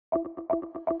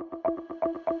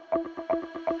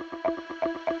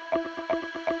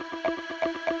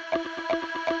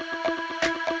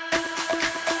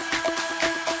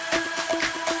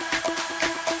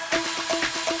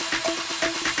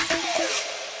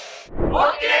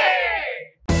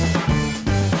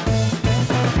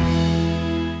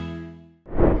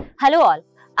Hello all,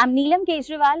 I'm Neelam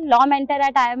Kejriwal, Law Mentor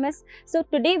at IMS. So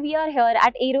today we are here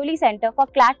at Airoli Center for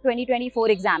CLAT 2024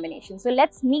 examination. So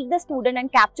let's meet the student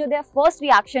and capture their first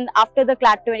reaction after the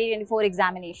CLAT 2024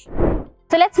 examination.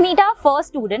 So let's meet our first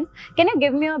student. Can you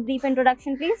give me a brief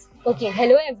introduction please? Okay,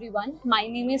 hello everyone. My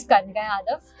name is Karnika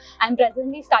Yadav. I'm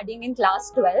presently studying in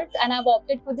class 12th and I've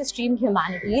opted for the stream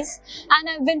Humanities and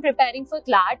I've been preparing for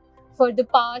CLAT for the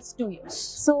past 2 years.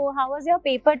 So how was your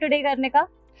paper today, Karnika?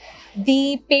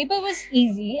 The paper was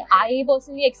easy. I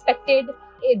personally expected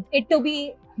it to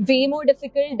be way more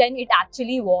difficult than it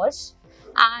actually was.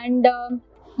 And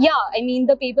yeah, I mean,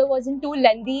 the paper wasn't too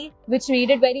lengthy, which made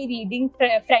it very reading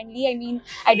friendly. I mean,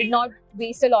 I did not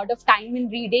waste a lot of time in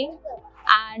reading,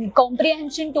 and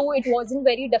comprehension too, it wasn't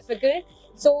very difficult.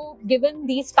 So given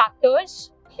these factors,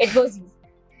 it was easy.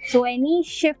 So any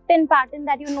shift in pattern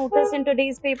that you noticed in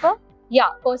today's paper?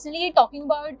 Yeah, personally talking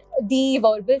about the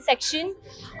verbal section,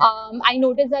 I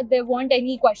noticed that there weren't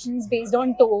any questions based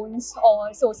on tones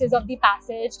or sources of the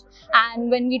passage.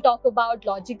 And when we talk about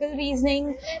logical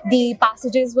reasoning, the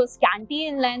passages were scanty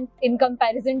in length in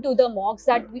comparison to the mocks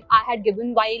that I had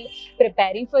given while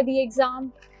preparing for the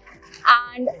exam.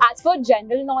 And as for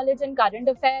general knowledge and current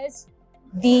affairs,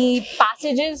 the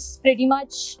passages pretty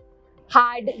much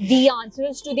had the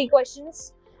answers to the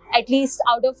questions. At least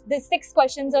out of the 6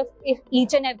 questions of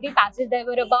each and every passage, there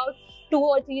were about 2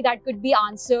 or 3 that could be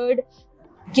answered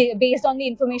based on the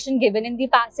information given in the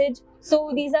passage.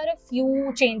 So these are a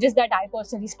few changes that I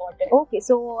personally spotted. Okay,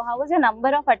 so how was your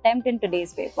number of attempt in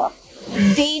today's paper?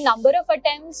 The number of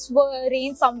attempts were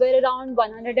ranged somewhere around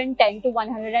 110 to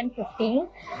 115,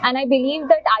 and I believe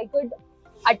that I could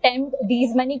attempt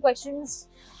these many questions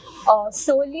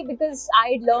solely because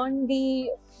I learned the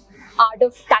art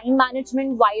of time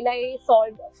management while I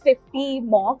solved 50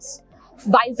 mocks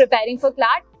while preparing for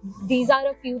CLAT. These are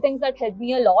a few things that helped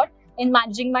me a lot in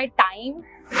managing my time,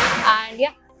 and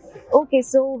yeah. Okay,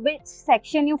 so which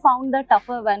section you found the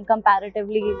tougher one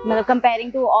comparatively,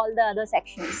 comparing to all the other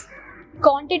sections?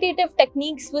 Quantitative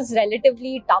techniques was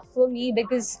relatively tough for me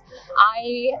because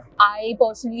I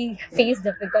personally faced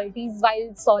difficulties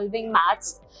while solving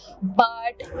maths.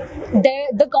 But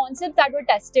the concepts that were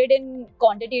tested in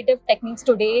quantitative techniques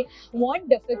today weren't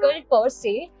difficult per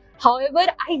se. However,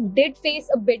 I did face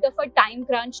a bit of a time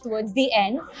crunch towards the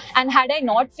end, and had I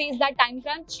not faced that time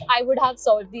crunch, I would have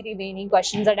solved the remaining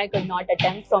questions that I could not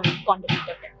attempt from quantitative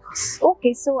techniques.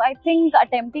 Okay, so I think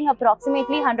attempting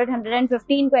approximately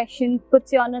 100-115 questions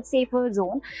puts you on a safer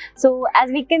zone. So as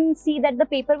we can see that the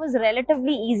paper was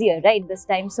relatively easier, right, this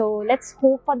time. So let's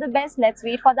hope for the best. Let's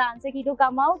wait for the answer key to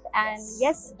come out. And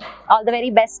yes, all the very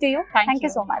best to you. Thank you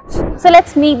so much. So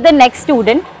let's meet the next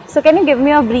student. So can you give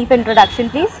me a brief introduction,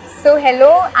 please? So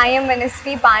hello, I am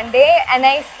Manasvi Pandey and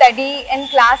I study in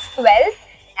class 12,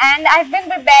 and I've been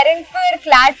preparing for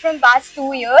CLAT from past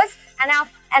 2 years, and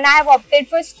I have opted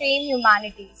for stream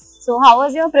Humanities. So how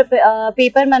was your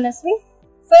paper, Manasvi?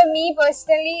 For me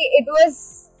personally, it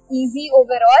was easy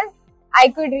overall. I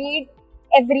could read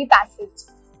every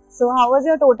passage. So how was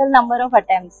your total number of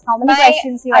attempts? How many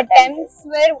questions you attempted? My attempts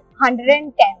were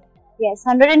 110. Yes,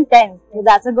 110. So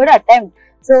that's a good attempt.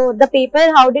 So the paper,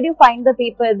 how did you find the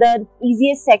paper, the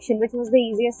easiest section? Which was the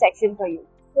easiest section for you?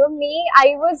 For me,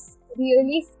 I was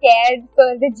really scared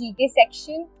for the GK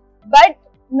section, but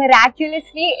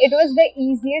miraculously, it was the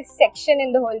easiest section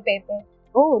in the whole paper.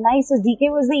 Oh, nice. So GK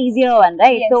was the easier one,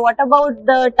 right? Yes. So what about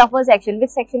the tougher section?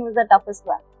 Which section was the toughest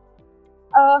one?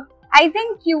 I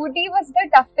think QT was the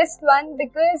toughest one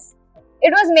because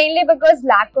it was mainly because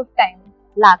lack of time.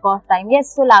 Lack of time.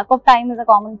 Yes, so lack of time is a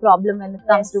common problem when it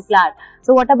comes to CLAT.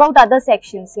 So what about other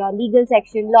sections? Your legal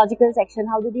section, logical section,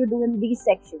 how did you do in these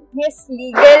sections? Yes,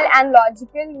 legal and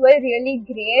logical were really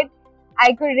great.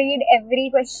 I could read every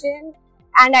question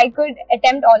and I could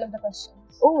attempt all of the questions.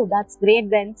 Oh, that's great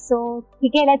then. So,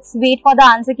 okay, let's wait for the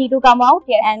answer key to come out.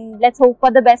 Yes. And let's hope for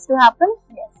the best to happen.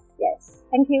 Yes. Yes.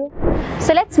 Thank you.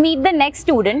 So, let's meet the next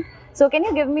student. So, can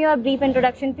you give me a brief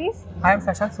introduction, please? I am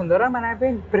Shashank Sundaram and I have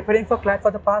been preparing for CLAT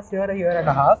for the past year and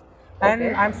a half. And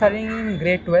I am studying in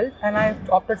grade 12 and I have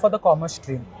opted for the commerce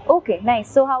stream. Okay,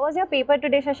 nice. So, how was your paper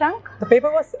today, Shashank? The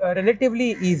paper was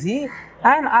relatively easy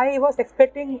and I was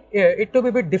expecting it to be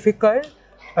a bit difficult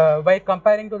by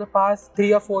comparing to the past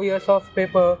 3 or 4 years of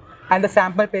paper and the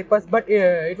sample papers, but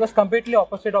it was completely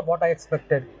opposite of what I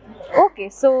expected. Okay,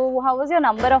 so how was your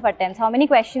number of attempts? How many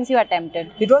questions you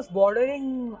attempted? It was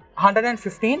bordering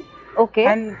 115. Okay.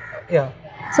 And yeah.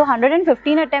 So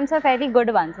 115 attempts are fairly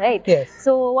good ones, right? Yes.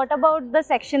 So what about the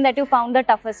section that you found the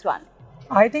toughest one?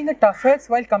 I think the toughest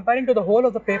while comparing to the whole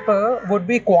of the paper would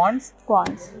be quants.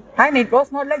 Quants. And it was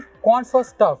not like quants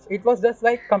was tough. It was just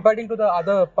like comparing to the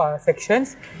other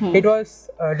sections. It was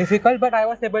difficult, but I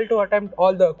was able to attempt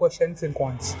all the questions in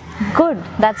quants. Good,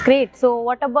 that's great. So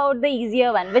what about the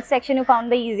easier one? Which section you found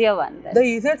the easier one then? The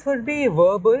easiest would be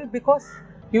verbal because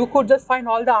you could just find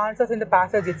all the answers in the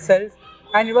passage itself,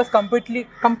 and it was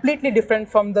completely different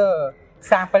from the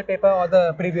sample paper or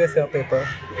the previous year paper.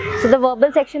 So the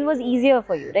verbal section was easier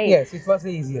for you, right? Yes, it was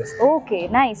the easiest. Okay,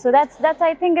 nice. So that's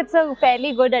I think it's a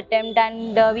fairly good attempt,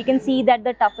 and we can see that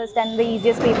the toughest and the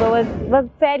easiest paper were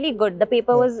fairly good. The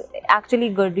paper was actually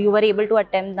good. You were able to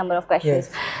attempt number of questions.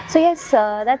 Yes. So yes,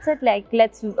 that's it. Like,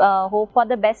 let's hope for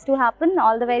the best to happen.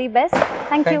 All the very best.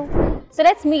 Thank you. So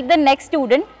let's meet the next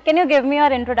student. Can you give me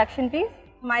your introduction, please?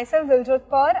 Myself, Diljot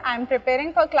Kaur. I am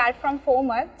preparing for CLAT from 4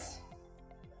 months.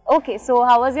 Okay, so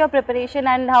how was your preparation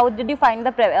and how did you find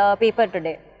the paper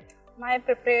today? My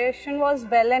preparation was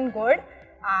well and good,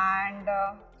 and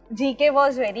GK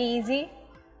was very easy.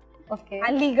 Okay.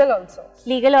 And legal also.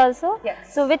 Legal also?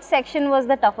 Yes. So which section was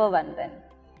the tougher one then?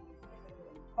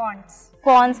 Quants.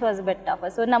 Quants was a bit tougher.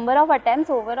 So number of attempts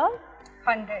overall?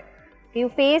 100. Do you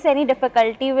face any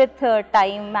difficulty with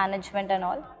time management and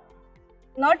all?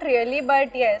 Not really,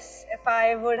 but yes, if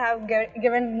I would have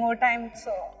given more time,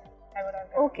 so I would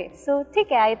have done. Okay, so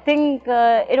I think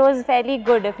it was fairly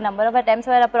good. If number of attempts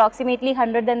were approximately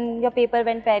 100, then your paper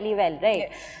went fairly well, right?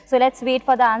 Yes. So let's wait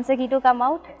for the answer key to come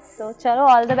out. Yes. So chalo,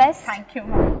 all the best. Thank you,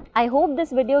 ma'am. I hope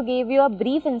this video gave you a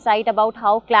brief insight about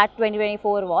how CLAT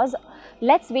 2024 was.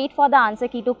 Let's wait for the answer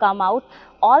key to come out.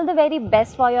 All the very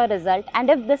best for your result, and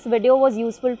if this video was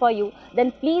useful for you,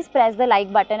 then please press the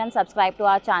like button and subscribe to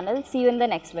our channel. See you in the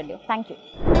next video. Thank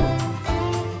you.